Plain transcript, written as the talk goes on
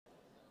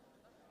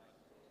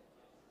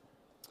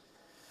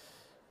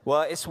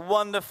Well, it's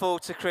wonderful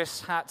to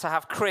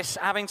have Chris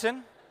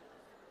Abington,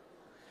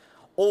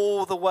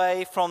 all the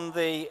way from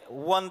the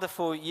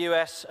wonderful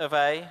US of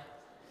A.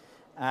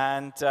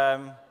 And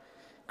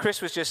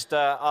Chris was just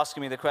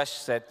asking me the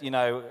question, said,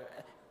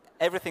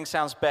 everything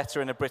sounds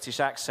better in a British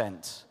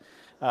accent.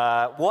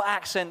 What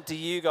accent do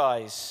you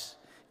guys,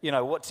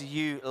 what do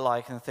you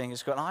like and think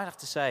is good? And I'd have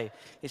to say,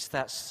 it's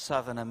that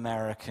Southern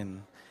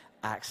American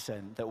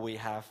accent that we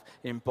have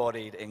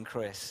embodied in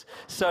Chris.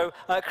 So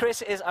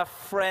Chris is a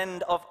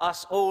friend of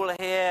us all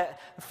here,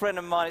 a friend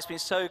of mine. It's been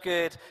so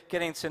good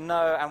getting to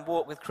know and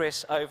walk with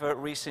Chris over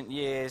recent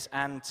years,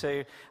 and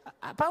to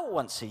about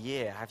once a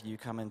year have you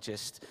come and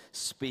just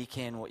speak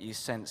in what you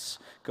sense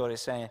God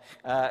is saying.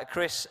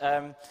 Chris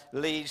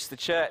leads the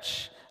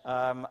church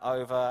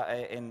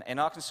over in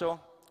Arkansas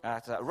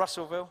at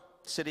Russellville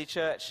City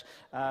Church,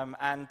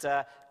 and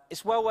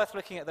it's well worth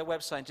looking at their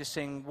website and just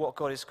seeing what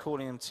God is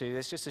calling them to.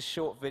 There's just a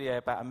short video,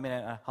 about a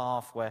minute and a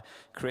half, where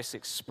Chris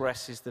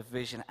expresses the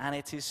vision. And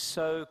it is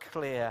so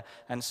clear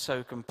and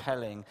so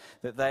compelling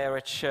that they are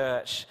a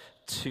church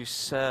to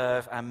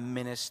serve and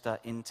minister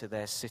into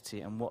their city.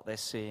 And what they're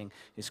seeing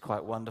is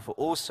quite wonderful.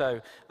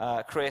 Also,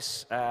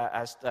 Chris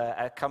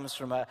comes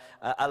from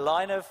a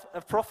line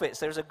of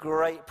prophets. There's a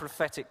great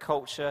prophetic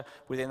culture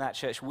within that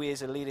church. We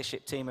as a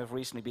leadership team have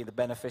recently been the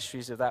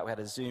beneficiaries of that. We had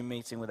a Zoom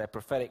meeting with their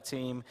prophetic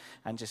team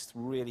and just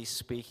really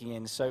speaking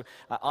in. So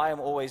I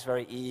am always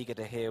very eager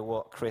to hear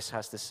what Chris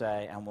has to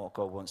say and what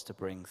God wants to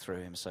bring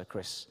through him. So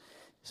Chris,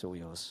 it's all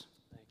yours.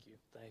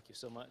 Thank you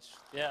so much.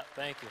 Yeah,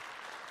 thank you.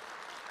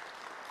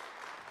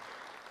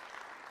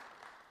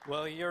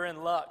 Well, you're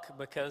in luck,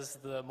 because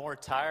the more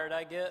tired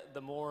I get,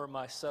 the more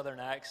my southern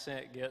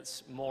accent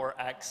gets more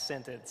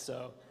accented.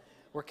 So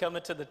we're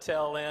coming to the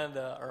tail end,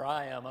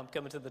 I'm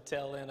coming to the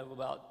tail end of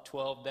about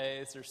 12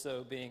 days or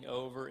so being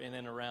over in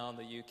and around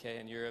the UK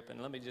and Europe.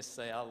 And let me just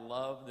say, I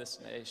love this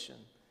nation.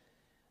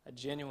 I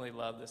genuinely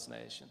love this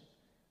nation.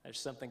 There's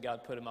something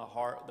God put in my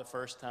heart the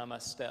first time I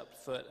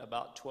stepped foot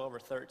about 12 or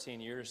 13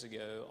 years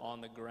ago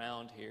on the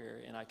ground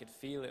here, and I could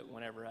feel it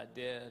whenever I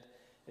did.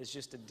 It's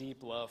just a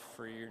deep love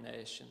for your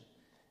nation.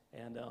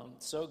 And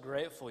so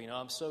grateful,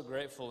 I'm so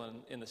grateful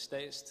in the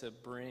States to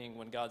bring,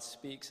 when God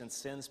speaks and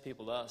sends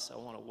people to us, I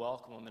want to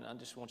welcome them. And I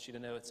just want you to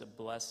know it's a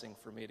blessing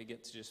for me to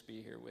get to just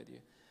be here with you.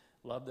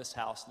 Love this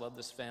house, love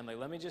this family.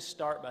 Let me just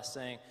start by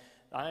saying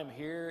I am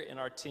here, and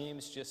our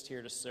team's just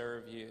here to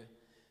serve you.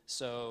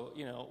 So,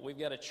 we've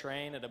got a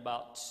train at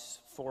about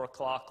 4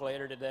 o'clock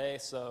later today.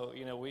 So,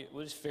 we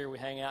just figure we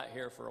hang out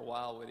here for a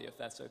while with you, if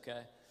that's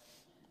okay.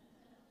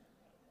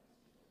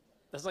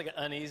 That's like an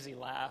uneasy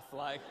laugh,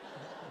 like,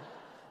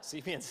 is he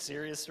being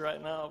serious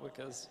right now?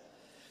 Because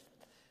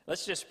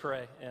let's just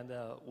pray, and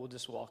we'll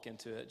just walk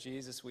into it.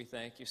 Jesus, we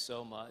thank you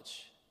so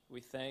much.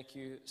 We thank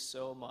you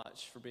so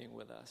much for being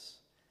with us.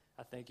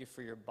 I thank you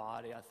for your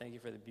body. I thank you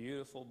for the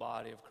beautiful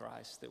body of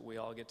Christ that we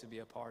all get to be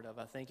a part of.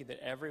 I thank you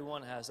that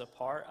everyone has a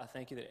part. I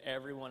thank you that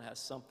everyone has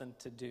something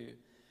to do.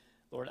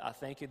 Lord, I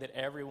thank you that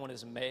everyone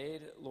is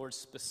made, Lord,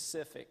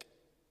 specific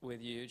with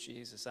you,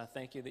 Jesus. I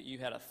thank you that you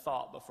had a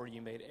thought before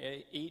you made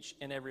each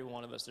and every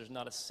one of us. There's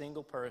not a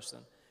single person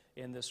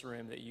in this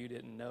room that you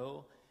didn't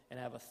know and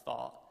have a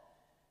thought,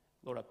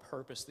 Lord, a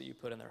purpose that you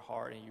put in their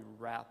heart, and you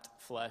wrapped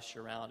flesh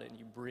around it, and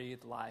you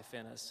breathed life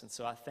in us. And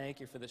so I thank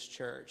you for this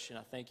church, and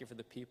I thank you for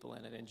the people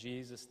in it. In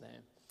Jesus'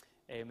 name,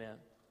 amen.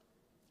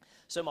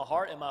 So my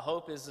heart and my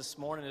hope is this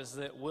morning is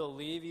that we'll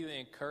leave you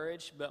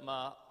encouraged, but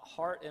my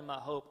heart and my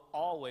hope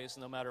always,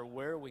 no matter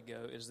where we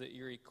go, is that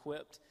you're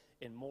equipped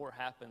and more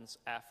happens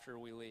after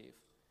we leave.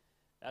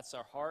 That's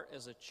our heart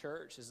as a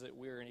church, is that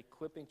we're an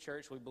equipping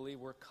church. We believe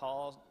we're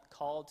called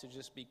to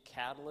just be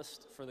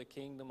catalysts for the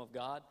kingdom of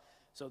God.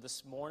 So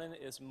this morning,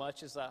 as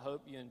much as I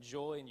hope you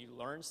enjoy and you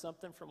learn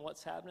something from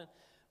what's happening,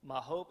 my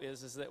hope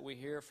is that we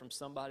hear from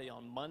somebody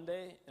on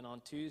Monday and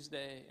on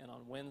Tuesday and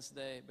on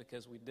Wednesday,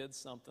 because we did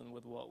something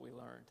with what we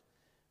learned.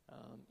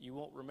 You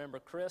won't remember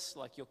Chris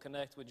like you'll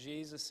connect with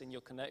Jesus, and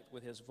you'll connect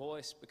with his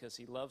voice because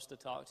he loves to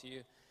talk to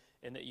you,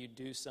 and that you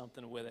do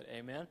something with it.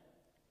 Amen?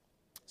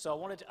 So I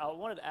wanted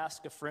to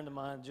ask a friend of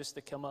mine just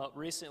to come up.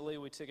 Recently,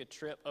 we took a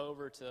trip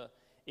over to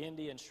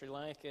India and Sri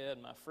Lanka,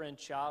 and my friend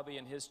Chabi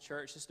and his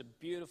church, just a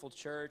beautiful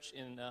church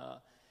in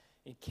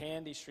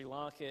Kandy, Sri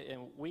Lanka,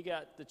 and we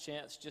got the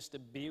chance just to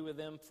be with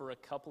them for a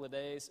couple of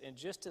days. And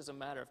just as a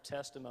matter of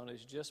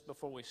testimonies, just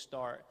before we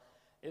start,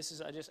 I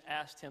just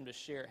asked him to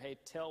share, hey,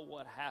 tell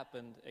what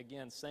happened.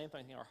 Again, same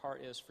thing our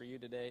heart is for you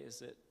today, is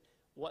that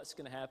what's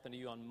going to happen to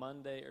you on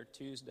Monday or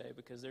Tuesday,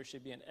 because there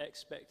should be an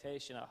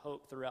expectation, I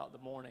hope, throughout the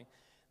morning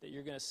that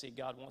you're going to see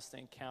God wants to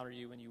encounter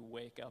you when you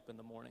wake up in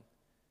the morning.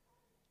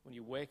 When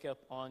you wake up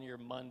on your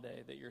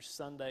Monday, that your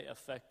Sunday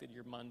affected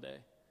your Monday,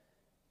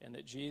 and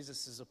that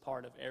Jesus is a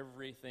part of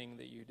everything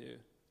that you do.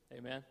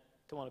 Amen?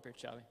 Come on up here,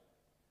 Chavi.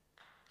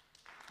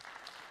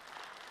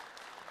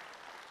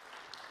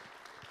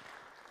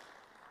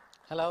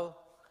 Hello.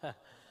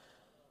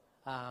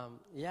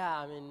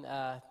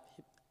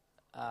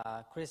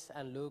 Chris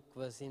and Luke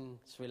was in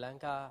Sri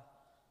Lanka,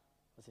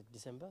 was it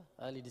December?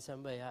 Early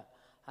December, yeah.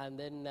 And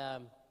then,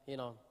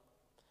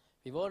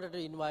 We wanted to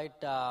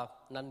invite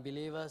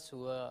non-believers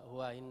who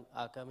are in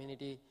our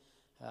community,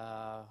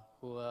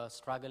 who are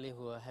struggling,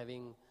 who are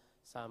having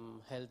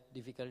some health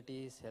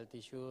difficulties, health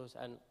issues,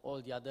 and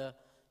all the other,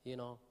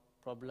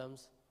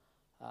 problems.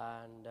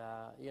 And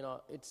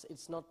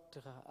it's not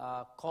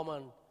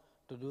common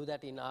to do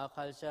that in our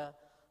culture.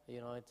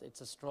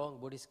 It's a strong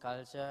Buddhist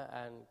culture,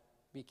 and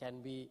it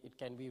can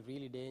be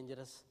really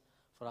dangerous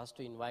for us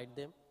to invite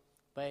them.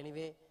 But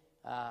anyway,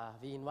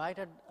 we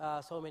invited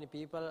so many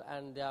people,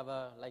 and there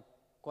were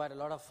quite a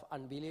lot of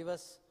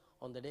unbelievers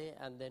on the day.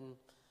 And then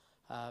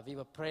we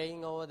were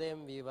praying over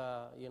them. We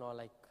were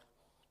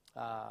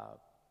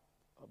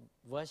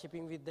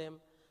worshiping with them.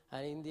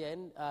 And in the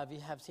end, we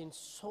have seen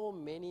so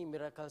many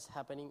miracles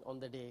happening on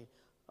the day,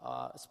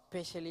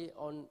 especially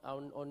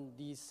on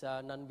these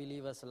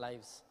non-believers'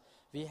 lives.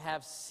 We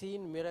have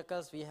seen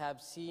miracles. We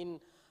have seen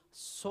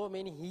so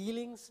many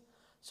healings.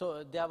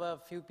 So there were a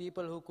few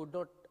people who could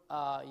not,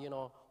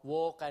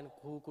 walk, and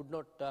who could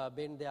not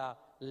bend their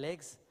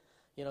legs.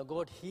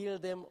 God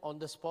healed them on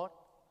the spot,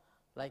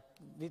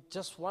 with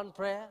just one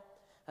prayer.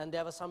 And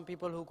there were some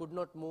people who could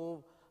not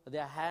move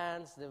their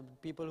hands. The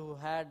people who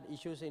had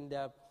issues in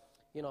their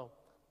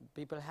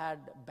people had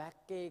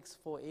backaches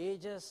for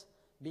ages,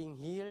 being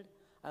healed.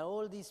 And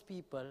all these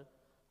people,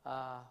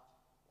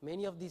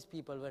 many of these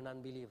people were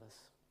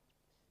non-believers.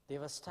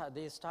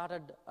 They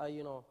started,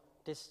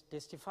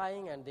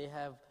 testifying, and they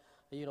have,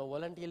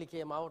 voluntarily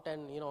came out,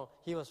 and,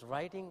 he was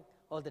writing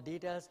all the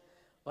details.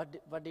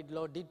 What did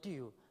Lord did to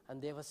you?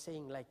 And they were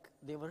saying,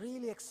 they were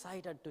really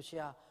excited to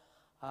share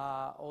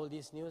all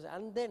this news.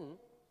 And then,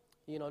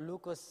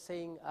 Luke was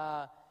saying,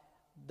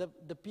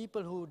 the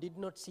people who did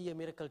not see a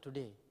miracle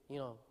today,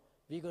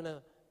 we're going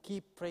to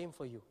keep praying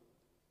for you.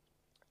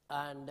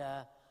 And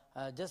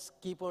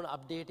just keep on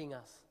updating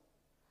us.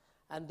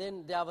 And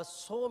then there were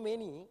so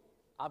many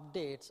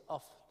updates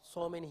of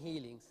so many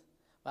healings.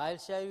 But I'll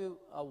share you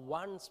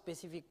one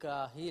specific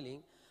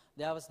healing.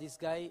 There was this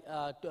guy,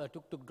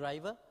 tuk-tuk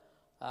driver.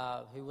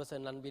 He was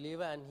an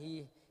unbeliever, and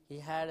he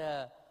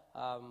had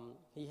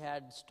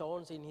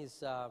stones in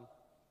his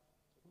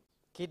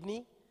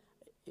kidney.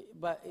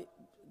 But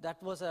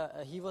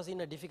he was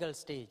in a difficult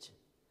stage.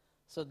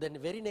 So then the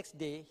very next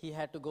day, he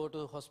had to go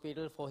to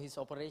hospital for his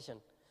operation.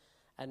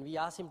 And we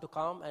asked him to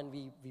come, and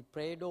we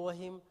prayed over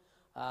him.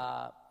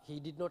 He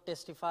did not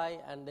testify,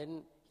 and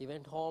then he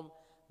went home.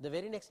 The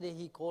very next day,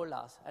 he called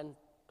us and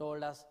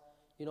told us,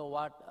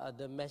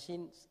 the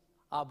machines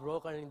are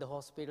broken in the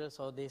hospital,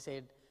 so they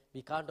said,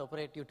 we can't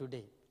operate you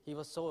today. He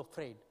was so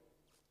afraid.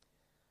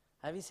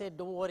 And we said,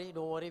 don't worry,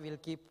 we'll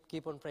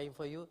keep on praying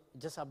for you.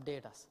 Just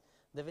update us.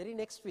 The very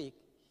next week,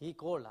 he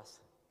called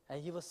us,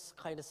 and he was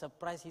kind of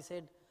surprised. He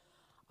said,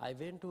 I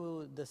went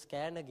to the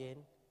scan again,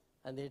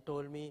 and they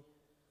told me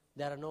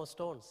there are no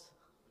stones.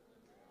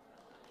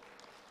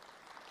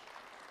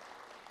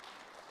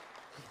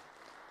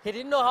 He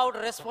didn't know how to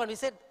respond. He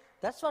said,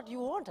 that's what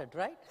you wanted,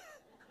 right?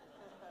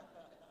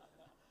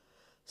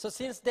 So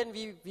since then,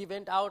 we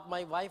went out.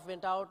 My wife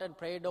went out and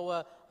prayed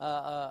over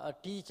a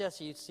teacher.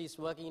 She's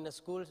working in a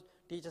school.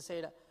 Teacher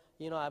said,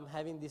 I'm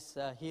having this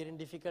hearing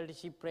difficulty.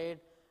 She prayed,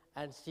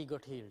 and she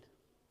got healed.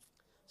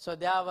 So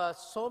there were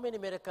so many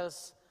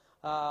miracles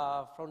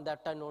from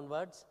that time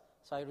onwards.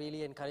 So I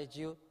really encourage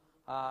you,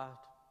 to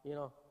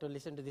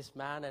listen to this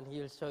man, and he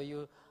will show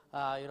you,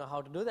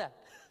 how to do that.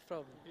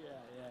 Yeah.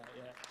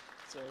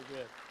 So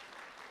good.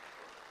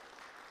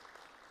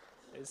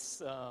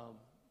 It's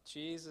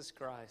Jesus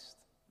Christ,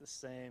 the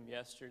same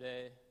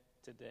yesterday,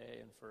 today,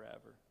 and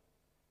forever.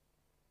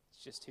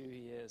 It's just who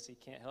he is. He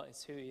can't help.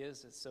 It's who he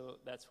is. So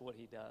that's what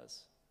he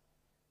does.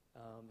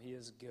 He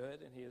is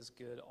good, and he is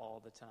good all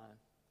the time.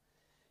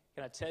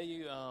 Can I tell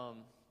you,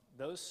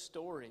 those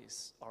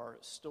stories are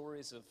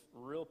stories of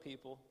real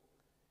people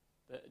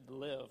that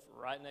live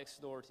right next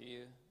door to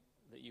you,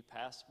 that you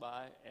pass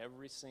by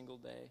every single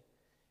day.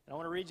 And I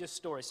want to read you a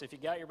story. So if you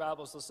got your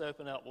Bibles, let's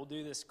open up. We'll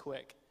do this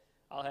quick.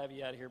 I'll have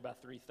you out of here by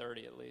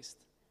 3:30 at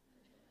least.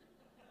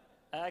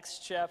 Acts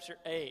chapter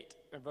 8,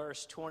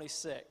 verse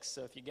 26.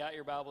 So if you got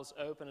your Bibles,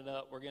 open it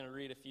up. We're going to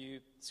read a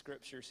few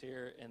scriptures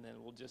here, and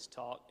then we'll just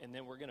talk, and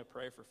then we're going to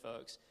pray for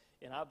folks.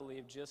 And I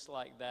believe just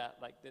like that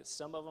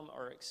some of them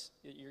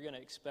you're going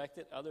to expect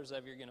it. Others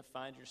of you are going to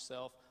find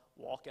yourself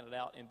walking it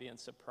out and being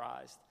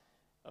surprised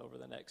over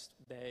the next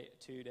day,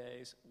 2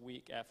 days,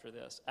 week after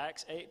this.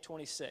 Acts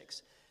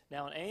 8:26.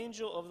 Now an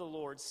angel of the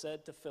Lord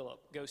said to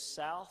Philip, go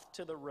south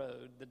to the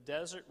road, the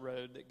desert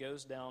road that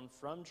goes down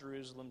from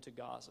Jerusalem to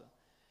Gaza.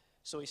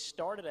 So he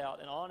started out,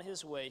 and on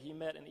his way he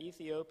met an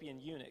Ethiopian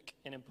eunuch,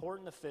 an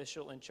important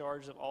official in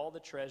charge of all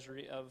the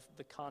treasury of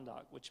the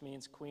Kandake, which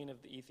means Queen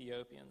of the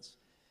Ethiopians.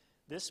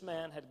 This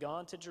man had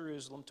gone to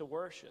Jerusalem to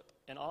worship,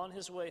 and on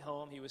his way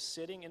home he was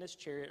sitting in his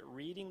chariot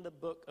reading the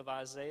book of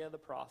Isaiah the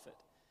prophet.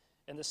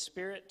 And the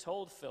Spirit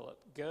told Philip,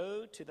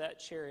 go to that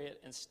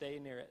chariot and stay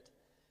near it.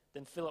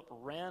 Then Philip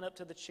ran up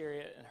to the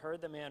chariot and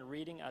heard the man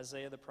reading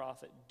Isaiah the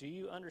prophet. Do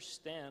you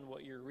understand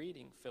what you're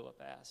reading?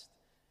 Philip asked.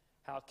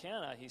 How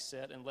can I, he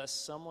said, unless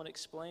someone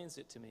explains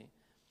it to me?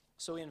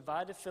 So he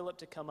invited Philip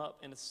to come up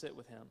and to sit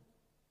with him.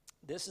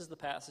 This is the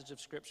passage of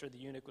Scripture the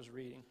eunuch was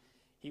reading.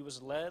 He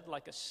was led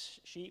like a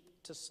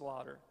sheep to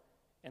slaughter,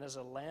 and as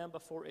a lamb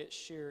before its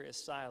shearer is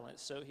silent,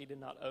 so he did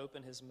not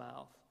open his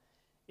mouth.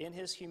 In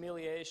his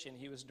humiliation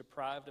he was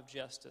deprived of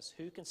justice.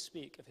 Who can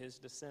speak of his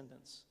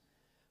descendants?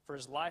 For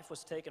his life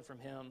was taken from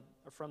him,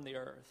 or from the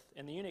earth.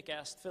 And the eunuch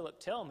asked Philip,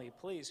 "Tell me,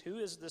 please, who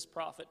is this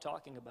prophet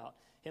talking about,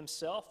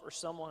 himself or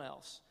someone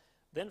else?"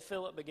 Then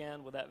Philip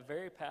began with that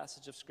very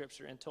passage of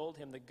Scripture and told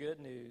him the good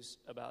news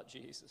about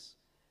Jesus.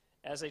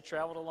 As they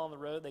traveled along the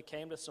road, they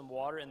came to some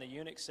water, and the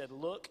eunuch said,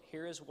 "Look,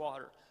 here is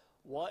water.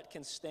 What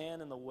can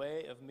stand in the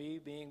way of me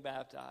being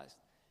baptized?"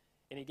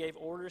 And he gave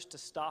orders to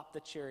stop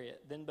the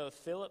chariot. Then both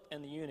Philip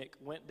and the eunuch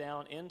went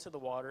down into the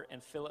water,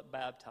 and Philip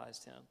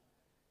baptized him.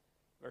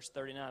 Verse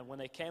 39, when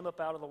they came up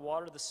out of the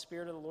water, the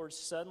Spirit of the Lord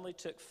suddenly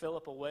took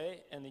Philip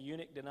away, and the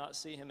eunuch did not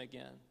see him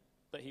again,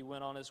 but he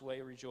went on his way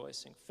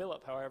rejoicing.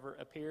 Philip, however,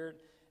 appeared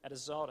at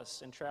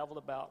Azotus and traveled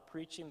about,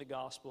 preaching the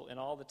gospel in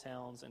all the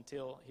towns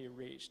until he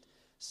reached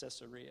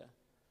Caesarea.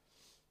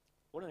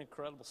 What an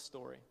incredible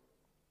story.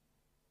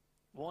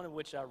 One in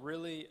which I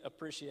really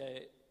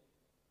appreciate.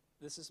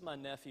 This is my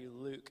nephew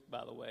Luke,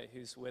 by the way,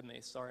 who's with me.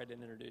 Sorry I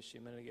didn't introduce you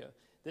a minute ago.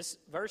 This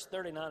verse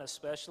 39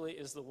 especially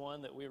is the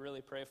one that we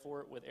really pray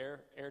for with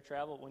air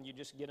travel. When you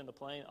just get in the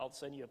plane, all of a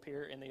sudden you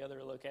appear in the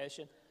other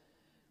location.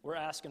 We're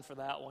asking for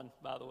that one,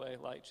 by the way,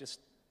 like just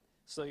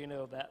so you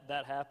know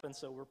that happened.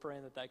 So we're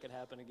praying that could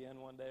happen again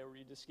one day, where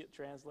you just get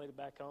translated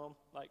back home.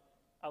 Like,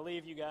 I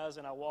leave you guys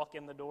and I walk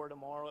in the door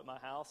tomorrow at my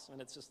house,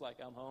 and it's just like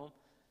I'm home.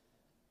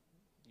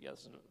 You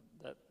guys,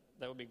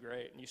 that would be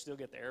great. And you still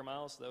get the air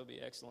miles. That would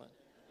be excellent.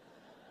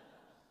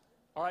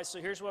 All right,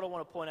 so here's what I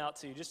want to point out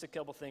to you. Just a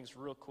couple things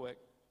real quick.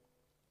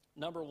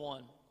 Number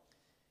one,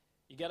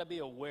 you got to be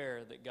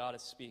aware that God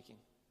is speaking.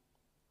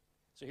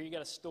 So here you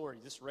got a story,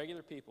 just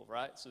regular people,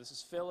 right? So this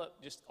is Philip,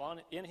 just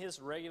in his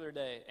regular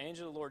day.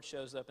 Angel of the Lord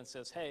shows up and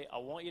says, "Hey, I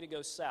want you to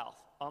go south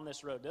on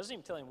this road." Doesn't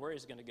even tell him where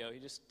he's going to go. He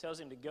just tells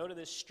him to go to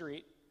this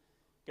street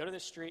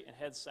and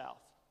head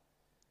south.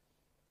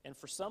 And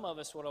for some of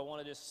us, what I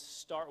want to just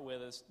start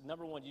with is,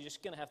 number one, you're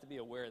just going to have to be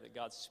aware that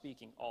God's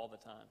speaking all the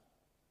time.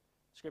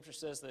 Scripture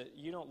says that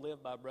you don't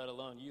live by bread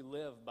alone. You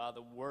live by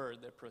the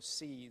word that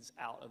proceeds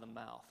out of the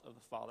mouth of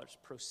the Father. It's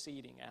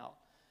proceeding out.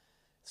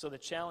 So the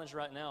challenge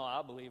right now,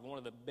 I believe, one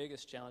of the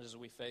biggest challenges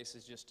we face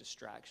is just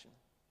distraction.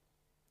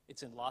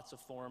 It's in lots of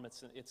form.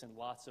 It's in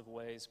lots of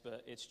ways,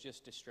 but it's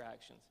just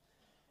distractions.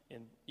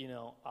 And,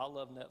 I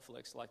love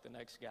Netflix like the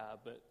next guy,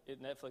 but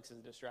Netflix is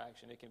a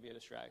distraction. It can be a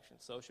distraction.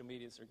 Social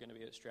medias are going to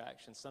be a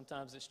distraction.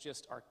 Sometimes it's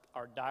just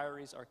our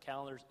diaries, our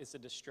calendars. It's a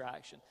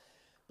distraction.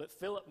 But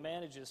Philip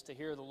manages to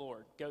hear the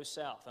Lord go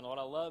south. And what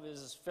I love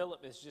is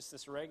Philip is just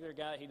this regular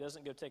guy. He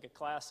doesn't go take a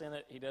class in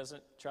it. He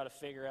doesn't try to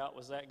figure out,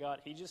 was that God?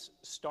 He just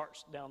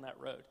starts down that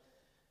road.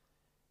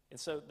 And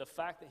so the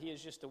fact that he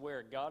is just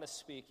aware God is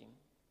speaking,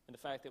 and the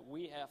fact that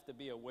we have to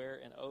be aware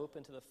and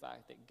open to the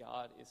fact that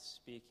God is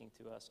speaking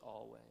to us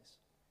always.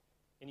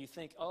 And you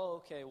think, oh,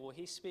 okay, well,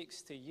 he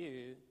speaks to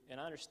you,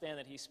 and I understand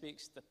that he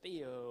speaks to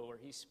Theo, or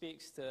he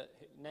speaks to,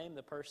 name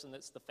the person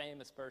that's the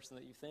famous person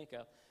that you think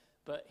of.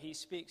 But he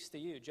speaks to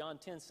you. John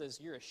 10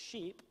 says, "You're a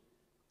sheep.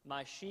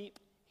 My sheep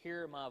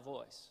hear my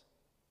voice."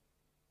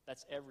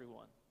 That's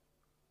everyone.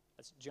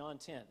 That's John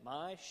 10.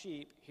 My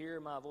sheep hear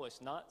my voice.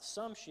 Not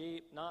some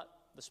sheep,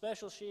 not the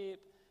special sheep,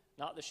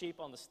 not the sheep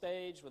on the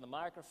stage with a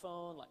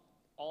microphone, like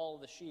all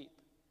the sheep.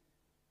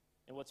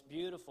 And what's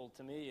beautiful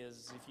to me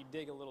is if you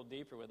dig a little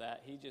deeper with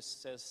that, he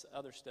just says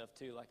other stuff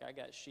too. Like, I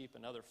got sheep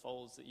in other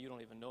folds that you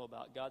don't even know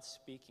about. God's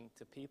speaking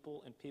to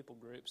people and people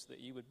groups that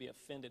you would be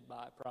offended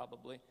by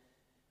probably.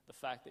 The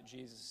fact that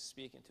Jesus is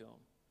speaking to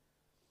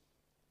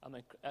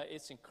them.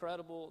 It's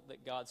incredible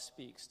that God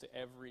speaks to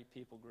every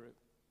people group.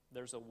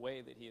 There's a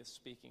way that he is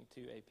speaking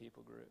to a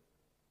people group.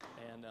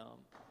 And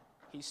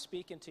he's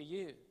speaking to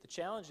you. The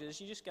challenge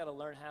is you just got to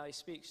learn how he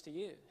speaks to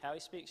you. How he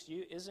speaks to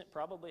you isn't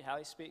probably how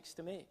he speaks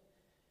to me.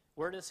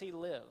 Where does he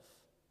live?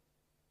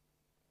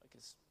 Like,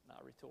 it's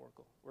not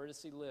rhetorical. Where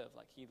does he live?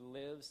 Like, he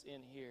lives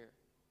in here.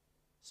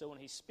 So when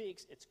he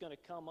speaks, it's going to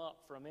come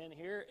up from in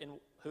here. And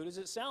who does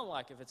it sound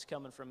like if it's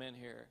coming from in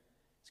here?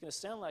 It's going to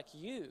sound like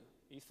you.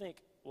 You think,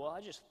 well,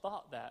 I just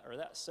thought that, or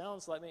that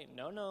sounds like me.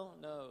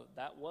 No.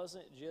 That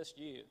wasn't just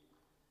you.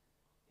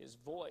 His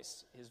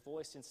voice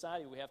inside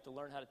you, we have to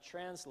learn how to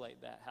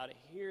translate that, how to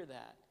hear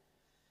that.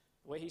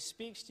 The way he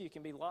speaks to you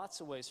can be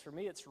lots of ways. For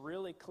me, it's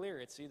really clear.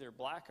 It's either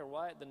black or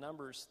white. The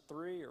number's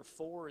 3 or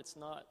 4. It's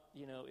not,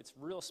 it's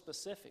real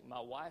specific.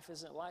 My wife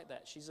isn't like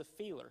that. She's a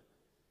feeler.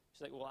 She's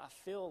like, well, I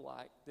feel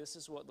like this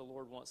is what the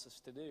Lord wants us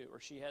to do.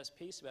 Or she has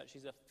peace about it.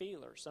 She's a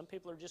feeler. Some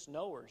people are just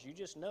knowers. You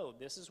just know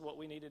this is what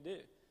we need to do.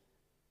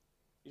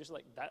 You're just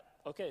like, that.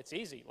 Okay, it's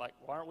easy. Like,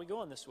 why aren't we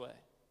going this way?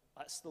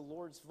 That's the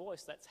Lord's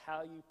voice. That's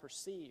how you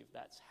perceive.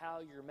 That's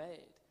how you're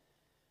made.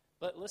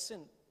 But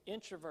listen,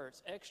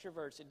 introverts,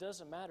 extroverts, it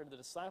doesn't matter. The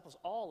disciples,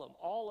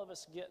 all of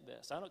us get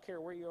this. I don't care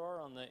where you are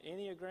on the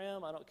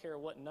Enneagram. I don't care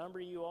what number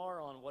you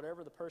are on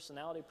whatever the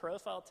personality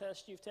profile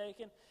test you've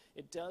taken.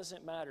 It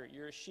doesn't matter.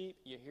 You're a sheep.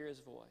 You hear his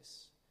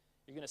voice.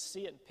 You're going to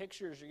see it in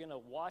pictures. You're going to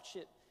watch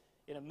it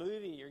in a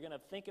movie, you're going to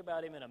think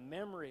about him in a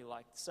memory,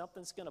 like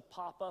something's going to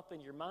pop up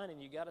in your mind,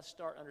 and you got to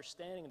start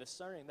understanding and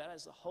discerning that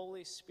is the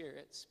Holy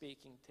Spirit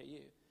speaking to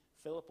you.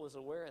 Philip was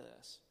aware of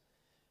this.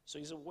 So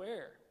he's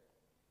aware.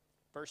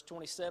 Verse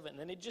 27, and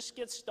then he just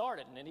gets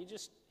started, and then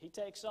he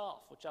takes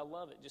off, which I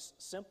love it.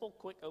 Just simple,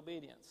 quick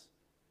obedience.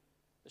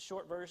 The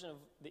short version of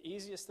the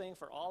easiest thing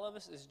for all of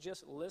us is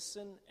just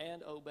listen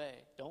and obey.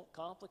 Don't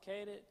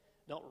complicate it.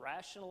 Don't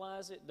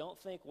rationalize it.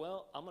 Don't think,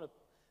 well, I'm going to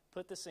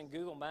put this in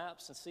Google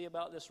Maps and see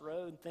about this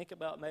road and think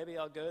about maybe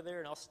I'll go there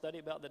and I'll study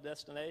about the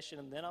destination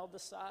and then I'll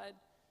decide.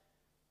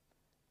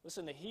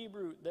 Listen, the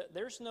Hebrew,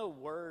 there's no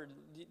word.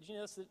 Did you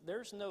know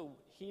there's no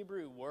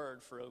Hebrew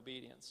word for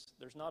obedience?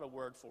 There's not a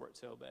word for it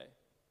to obey.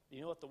 Do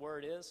you know what the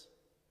word is?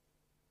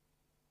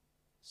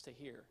 It's to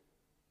hear.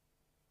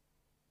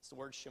 It's the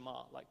word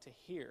Shema, like to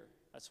hear.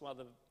 That's why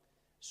the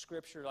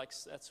Scripture,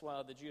 that's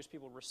why the Jewish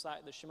people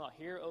recite the Shema.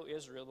 Hear, O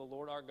Israel, the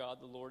Lord our God,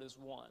 the Lord is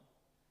one.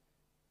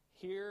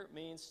 Hear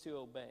means to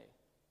obey.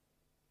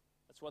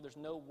 That's why there's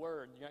no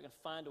word. You're not going to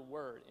find a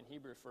word in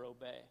Hebrew for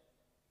obey.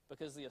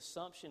 Because the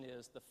assumption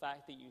is the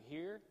fact that you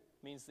hear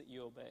means that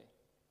you obey.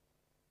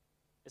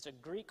 It's a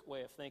Greek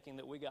way of thinking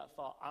that we got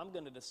thought. I'm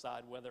going to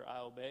decide whether I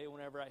obey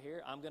whenever I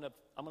hear. I'm going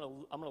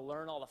to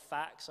learn all the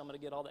facts. I'm going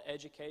to get all the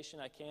education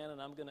I can,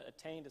 and I'm going to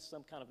attain to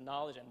some kind of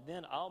knowledge, and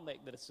then I'll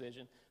make the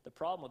decision. The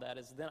problem with that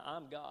is then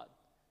I'm God.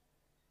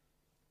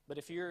 But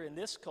if you're in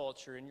this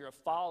culture and you're a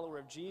follower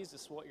of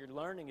Jesus, what you're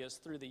learning is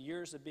through the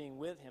years of being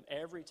with him,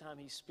 every time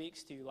he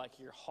speaks to you, like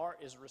your heart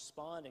is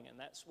responding, and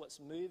that's what's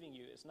moving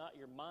you. It's not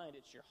your mind,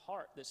 it's your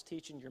heart that's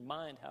teaching your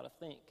mind how to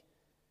think.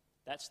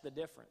 That's the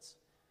difference.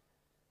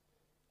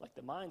 Like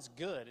the mind's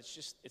good,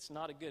 it's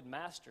not a good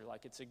master,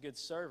 like it's a good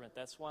servant.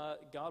 That's why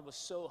God was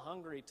so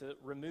hungry to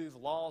remove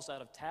laws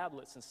out of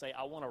tablets and say,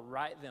 I want to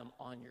write them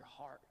on your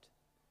heart.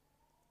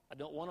 I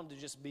don't want them to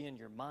just be in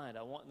your mind.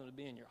 I want them to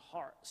be in your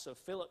heart. So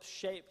Philip's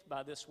shaped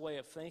by this way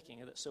of thinking.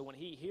 So when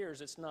he hears,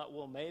 it's not,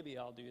 well, maybe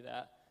I'll do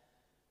that,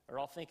 or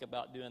I'll think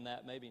about doing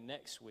that maybe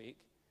next week.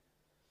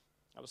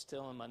 I was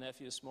telling my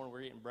nephew this morning, we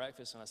were eating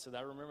breakfast, and I said,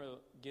 I remember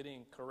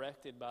getting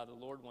corrected by the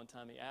Lord one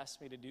time. He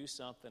asked me to do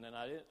something, and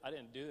I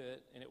didn't do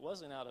it. And it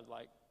wasn't out of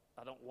like,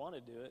 I don't want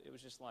to do it. It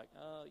was just like,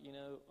 oh,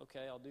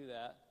 okay, I'll do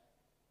that.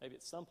 Maybe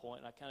at some point,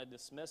 and I kind of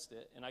dismissed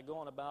it. And I go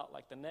on about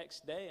like the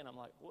next day, and I'm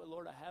like, boy,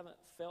 Lord, I haven't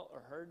felt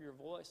or heard your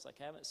voice. Like,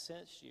 I haven't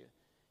sensed you.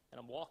 And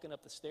I'm walking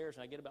up the stairs,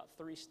 and I get about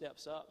 3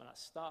 steps up, and I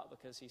stop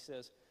because he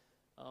says,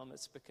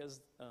 it's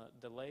because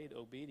delayed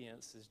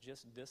obedience is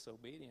just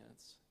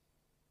disobedience.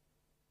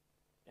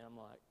 And I'm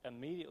like,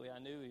 immediately I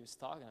knew what he was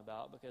talking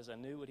about because I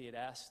knew what he had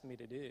asked me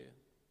to do.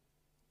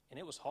 And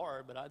it was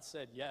hard, but I'd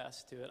said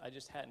yes to it. I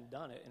just hadn't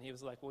done it. And he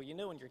was like, well,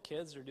 when your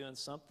kids are doing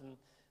something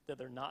that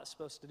they're not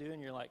supposed to do,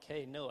 and you're like,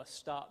 hey, Noah,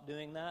 stop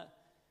doing that.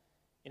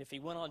 And if he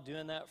went on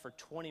doing that for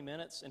 20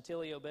 minutes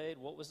until he obeyed,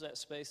 what was that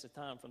space of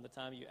time from the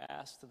time you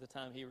asked to the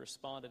time he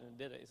responded and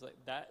did it? He's like,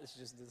 that is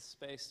just the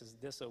space is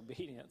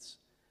disobedience.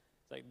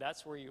 It's like,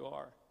 that's where you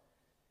are.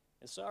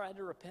 And so I had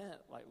to repent,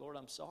 like, Lord,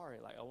 I'm sorry.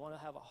 Like, I want to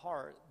have a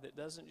heart that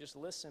doesn't just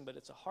listen, but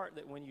it's a heart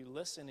that when you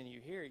listen and you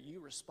hear, you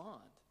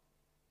respond.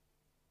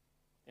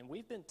 And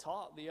we've been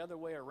taught the other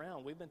way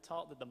around. We've been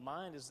taught that the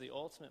mind is the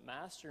ultimate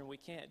master, and we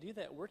can't do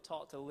that. We're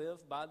taught to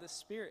live by the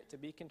Spirit, to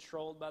be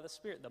controlled by the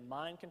Spirit. The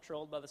mind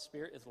controlled by the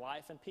Spirit is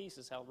life and peace,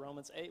 is how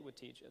Romans 8 would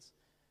teach us.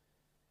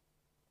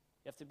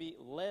 You have to be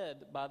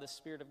led by the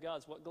Spirit of God.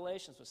 It's what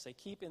Galatians would say.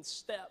 Keep in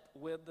step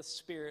with the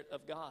Spirit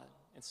of God.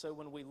 And so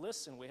when we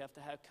listen, we have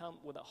to come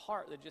with a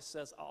heart that just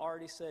says, I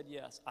already said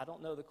yes. I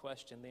don't know the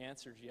question. The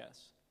answer is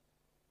yes.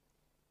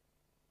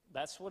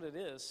 That's what it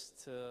is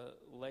to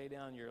lay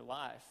down your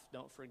life.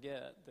 Don't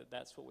forget that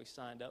that's what we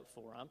signed up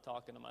for. I'm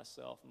talking to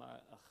myself.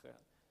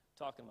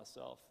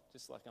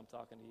 Just like I'm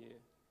talking to you.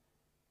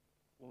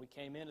 When we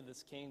came into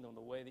this kingdom,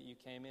 the way that you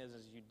came in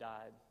is you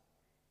died.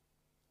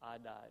 I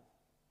died.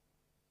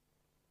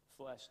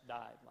 Flesh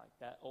died. Like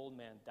that old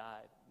man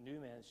died. New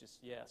man is just,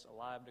 yes,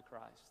 alive to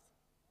Christ.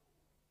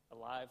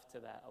 Alive to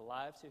that.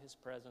 Alive to his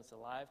presence.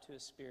 Alive to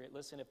his Spirit.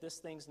 Listen, if this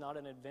thing's not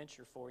an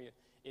adventure for you,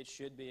 it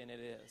should be, and it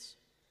is.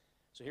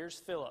 So here's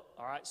Philip,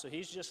 all right? So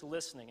he's just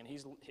listening,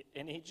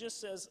 and he just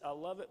says, I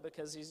love it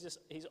because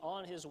he's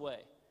on his way.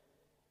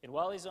 And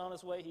while he's on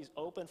his way, he's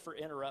open for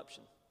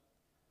interruption.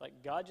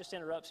 Like God just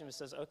interrupts him and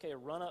says, okay,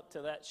 run up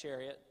to that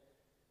chariot.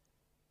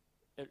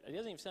 It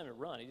doesn't even tell him to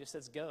run. He just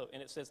says, go.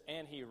 And it says,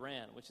 and he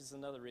ran, which is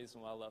another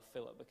reason why I love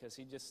Philip, because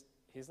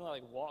he's not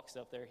like walks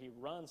up there. He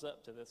runs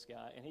up to this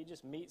guy, and he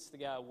just meets the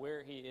guy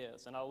where he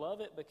is. And I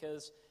love it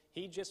because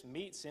he just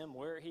meets him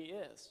where he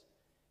is.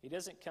 He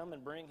doesn't come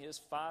and bring his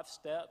 5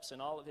 steps and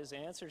all of his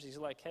answers. He's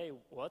like, hey,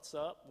 what's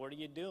up? What are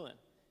you doing?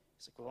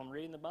 He's like, well, I'm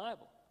reading the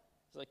Bible.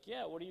 He's like,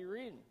 yeah, what are you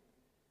reading?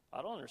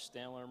 I don't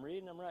understand what I'm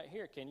reading. I'm right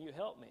here. Can you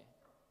help me?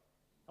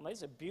 I mean,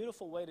 it's a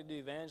beautiful way to do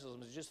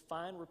evangelism is just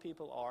find where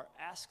people are,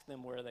 ask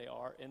them where they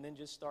are, and then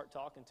just start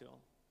talking to them.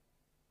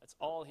 That's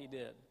all he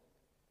did.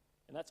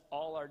 And that's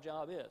all our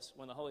job is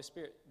when the Holy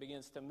Spirit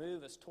begins to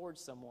move us towards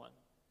someone.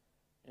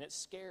 And it's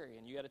scary,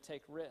 and you got to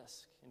take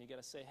risk, and you got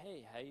to say,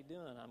 hey, how you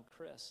doing? I'm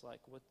Chris.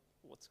 Like,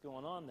 what's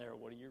going on there?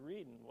 What are you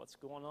reading? What's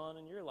going on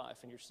in your life?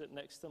 And you're sitting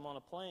next to them on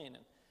a plane,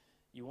 and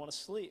you want to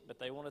sleep, but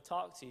they want to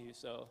talk to you.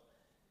 So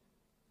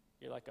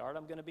you're like, all right,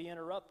 I'm going to be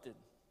interrupted.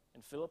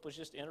 And Philip was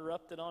just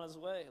interrupted on his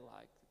way.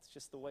 Like, it's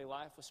just the way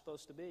life was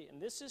supposed to be.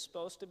 And this is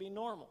supposed to be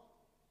normal.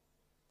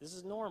 This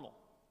is normal.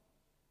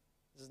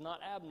 This is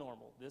not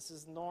abnormal. This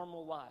is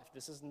normal life.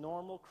 This is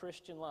normal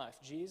Christian life.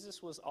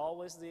 Jesus was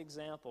always the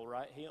example,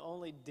 right? He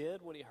only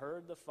did what he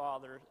heard the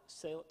Father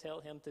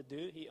tell him to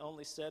do. He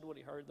only said what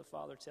he heard the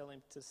Father tell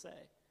him to say.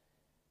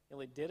 He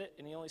only did it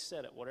and he only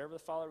said it. Whatever the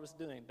Father was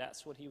doing,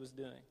 that's what he was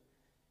doing.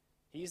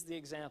 He's the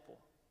example.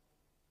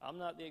 I'm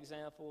not the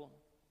example.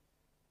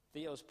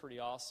 Theo's pretty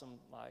awesome.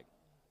 Like,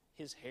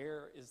 his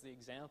hair is the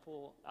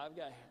example. I've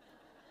got hair.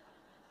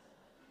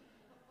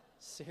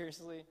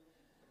 Seriously?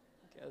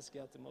 You guys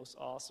got the most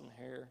awesome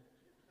hair.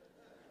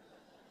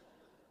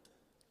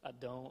 I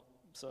don't,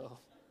 so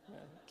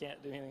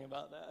can't do anything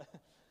about that.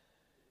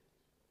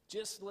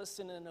 Just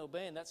listening and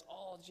obeying, that's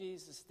all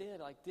Jesus did.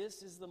 Like,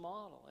 this is the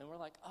model. And we're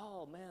like,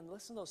 oh, man,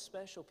 listen to those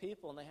special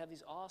people, and they have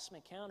these awesome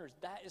encounters.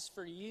 That is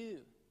for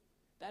you.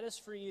 That is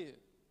for you.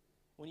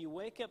 When you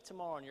wake up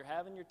tomorrow and you're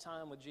having your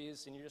time with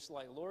Jesus and you're just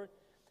like, Lord,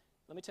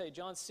 let me tell you,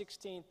 John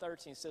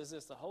 16:13 says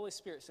this, the Holy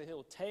Spirit said he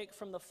will take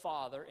from the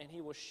Father and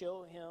he will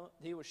show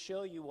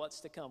you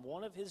what's to come.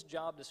 One of his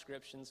job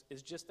descriptions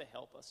is just to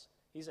help us.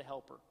 He's a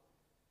helper.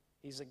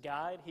 He's a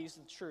guide. He's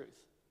the truth.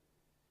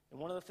 And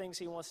one of the things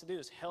he wants to do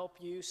is help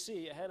you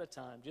see ahead of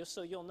time, just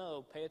so you'll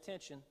know, pay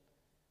attention,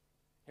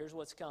 here's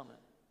what's coming.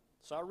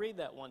 So I read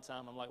that one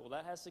time. I'm like, well,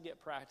 that has to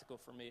get practical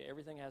for me.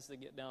 Everything has to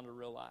get down to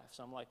real life.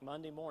 So I'm like,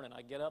 Monday morning,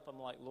 I get up. I'm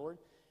like, Lord,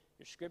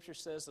 your scripture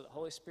says that the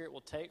Holy Spirit will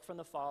take from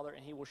the Father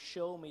and he will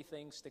show me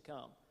things to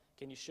come.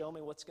 Can you show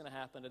me what's going to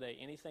happen today?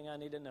 Anything I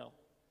need to know?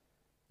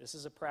 This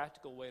is a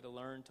practical way to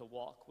learn to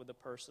walk with the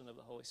person of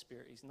the Holy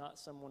Spirit. He's not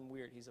someone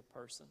weird. He's a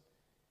person.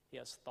 He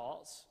has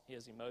thoughts. He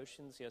has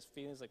emotions. He has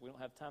feelings. Like, we don't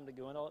have time to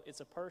go into all. It's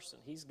a person.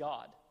 He's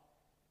God.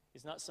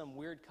 He's not some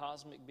weird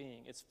cosmic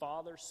being. It's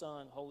Father,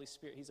 Son, Holy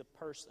Spirit. He's a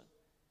person.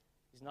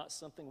 He's not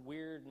something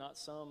weird, not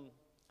some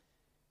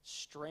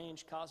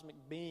strange cosmic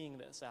being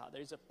that's out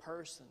there. He's a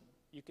person.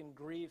 You can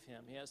grieve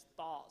him. He has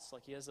thoughts.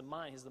 Like, he has a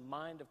mind. He has the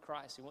mind of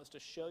Christ. He wants to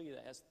show you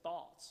that. He has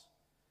thoughts.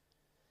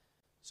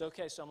 So,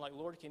 okay, so I'm like,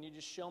 Lord, can you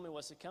just show me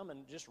what's to come?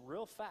 And just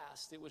real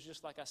fast, it was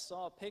just like I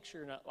saw a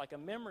picture, like a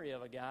memory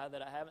of a guy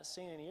that I haven't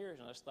seen in years.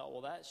 And I just thought,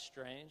 well, that's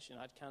strange. And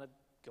I'd kind of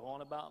go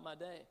on about my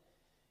day.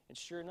 And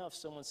sure enough,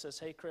 someone says,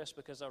 hey, Chris,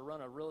 because I run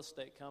a real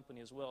estate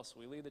company as well. So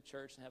we leave the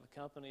church and have a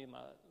company.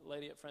 My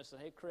lady up front said,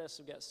 hey, Chris,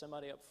 we've got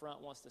somebody up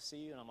front wants to see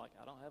you. And I'm like,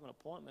 I don't have an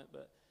appointment,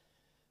 but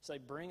say,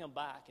 bring them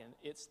back. And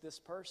it's this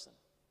person.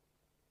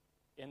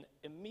 And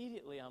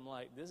immediately I'm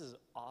like, this is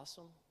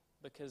awesome.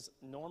 Because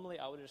normally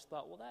I would have just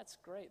thought, well, that's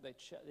great. They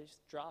just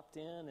dropped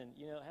in and,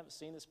 haven't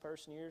seen this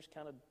person in years.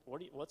 Kind of,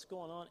 what's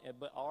going on?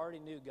 But I already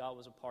knew God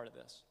was a part of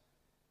this.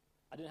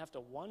 I didn't have to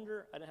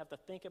wonder. I didn't have to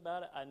think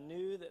about it. I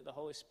knew that the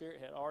Holy Spirit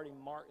had already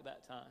marked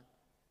that time.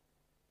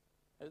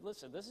 And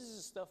listen, this is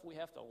the stuff we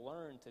have to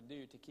learn to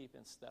do to keep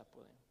in step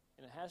with him.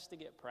 And it has to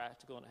get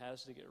practical and it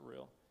has to get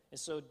real. And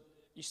so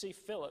you see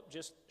Philip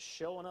just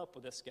showing up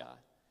with this guy.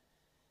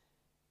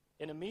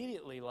 And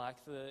immediately,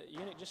 like, the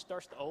eunuch just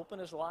starts to open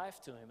his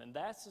life to him. And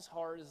that's as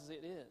hard as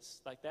it is.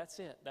 Like, that's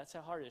it. That's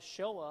how hard it is.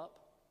 Show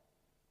up.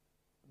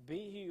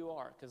 Be who you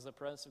are, because the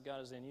presence of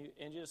God is in you.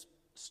 And just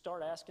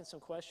start asking some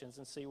questions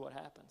and see what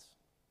happens.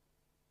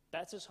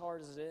 That's as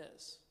hard as it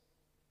is.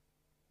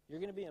 You're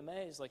going to be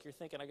amazed. Like, you're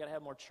thinking, I got to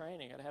have more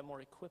training. I got to have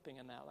more equipping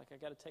in that. Like, I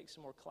got to take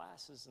some more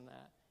classes in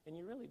that. And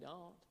you really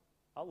don't.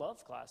 I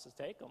love classes.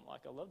 Take them.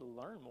 Like, I love to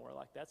learn more.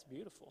 Like, that's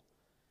beautiful.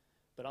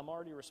 But I'm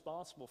already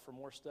responsible for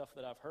more stuff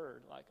that I've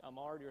heard. Like, I'm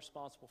already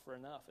responsible for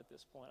enough at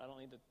this point. I don't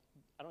need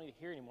to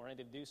hear anymore. I need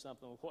to do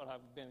something with what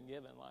I've been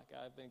given. Like,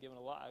 I've been given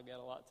a lot. I've got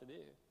a lot to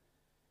do.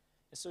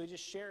 And so he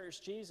just shares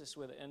Jesus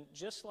with it. And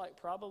just like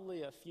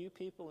probably a few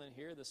people in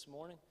here this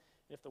morning,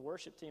 if the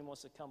worship team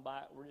wants to come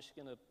back, we're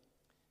going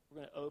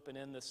to open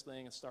in this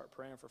thing and start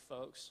praying for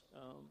folks.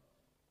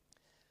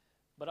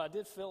 But I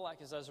did feel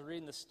like as I was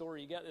reading the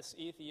story, you got this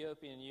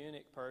Ethiopian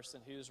eunuch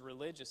person who's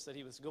religious, that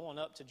he was going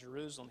up to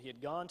Jerusalem. He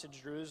had gone to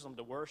Jerusalem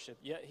to worship,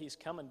 yet he's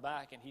coming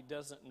back and he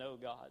doesn't know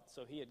God.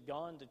 So he had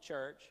gone to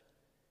church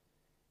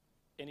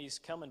and he's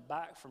coming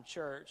back from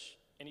church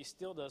and he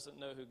still doesn't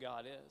know who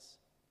God is.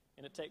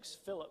 And it takes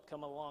Philip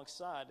coming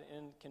alongside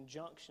in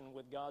conjunction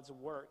with God's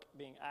work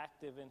being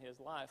active in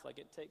his life. Like,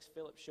 it takes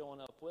Philip showing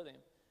up with him.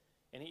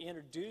 And he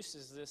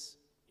introduces this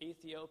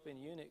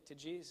Ethiopian eunuch to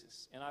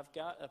Jesus. And I've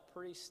got a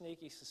pretty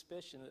sneaky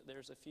suspicion that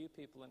there's a few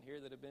people in here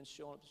that have been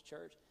showing up to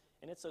church.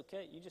 And it's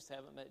okay, you just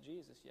haven't met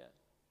Jesus yet.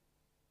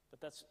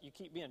 But you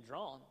keep being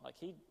drawn. Like,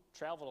 he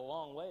traveled a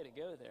long way to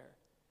go there.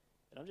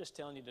 And I'm just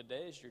telling you,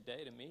 today is your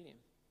day to meet him.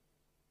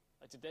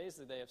 Like, today is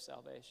the day of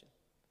salvation.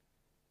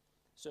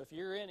 So if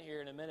you're in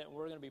here in a minute and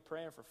we're going to be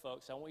praying for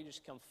folks, I want you to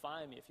just come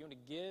find me. If you want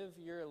to give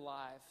your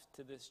life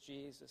to this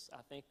Jesus,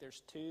 I think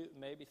there's 2,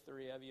 maybe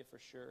 3 of you for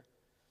sure.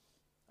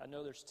 I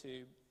know there's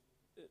 2.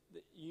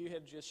 you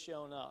have just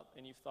shown up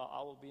and you thought,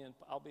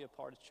 I'll be a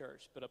part of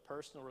church, but a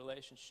personal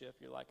relationship,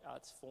 you're like,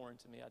 it's foreign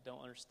to me. I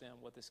don't understand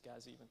what this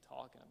guy's even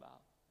talking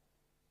about.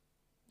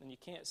 And you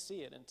can't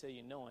see it until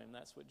you know him.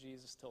 That's what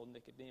Jesus told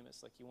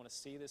Nicodemus. Like, you want to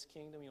see this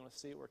kingdom, you want to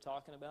see what we're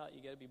talking about,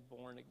 you got to be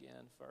born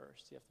again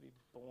first. You have to be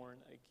born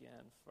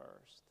again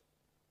first.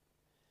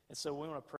 And so we want to pray.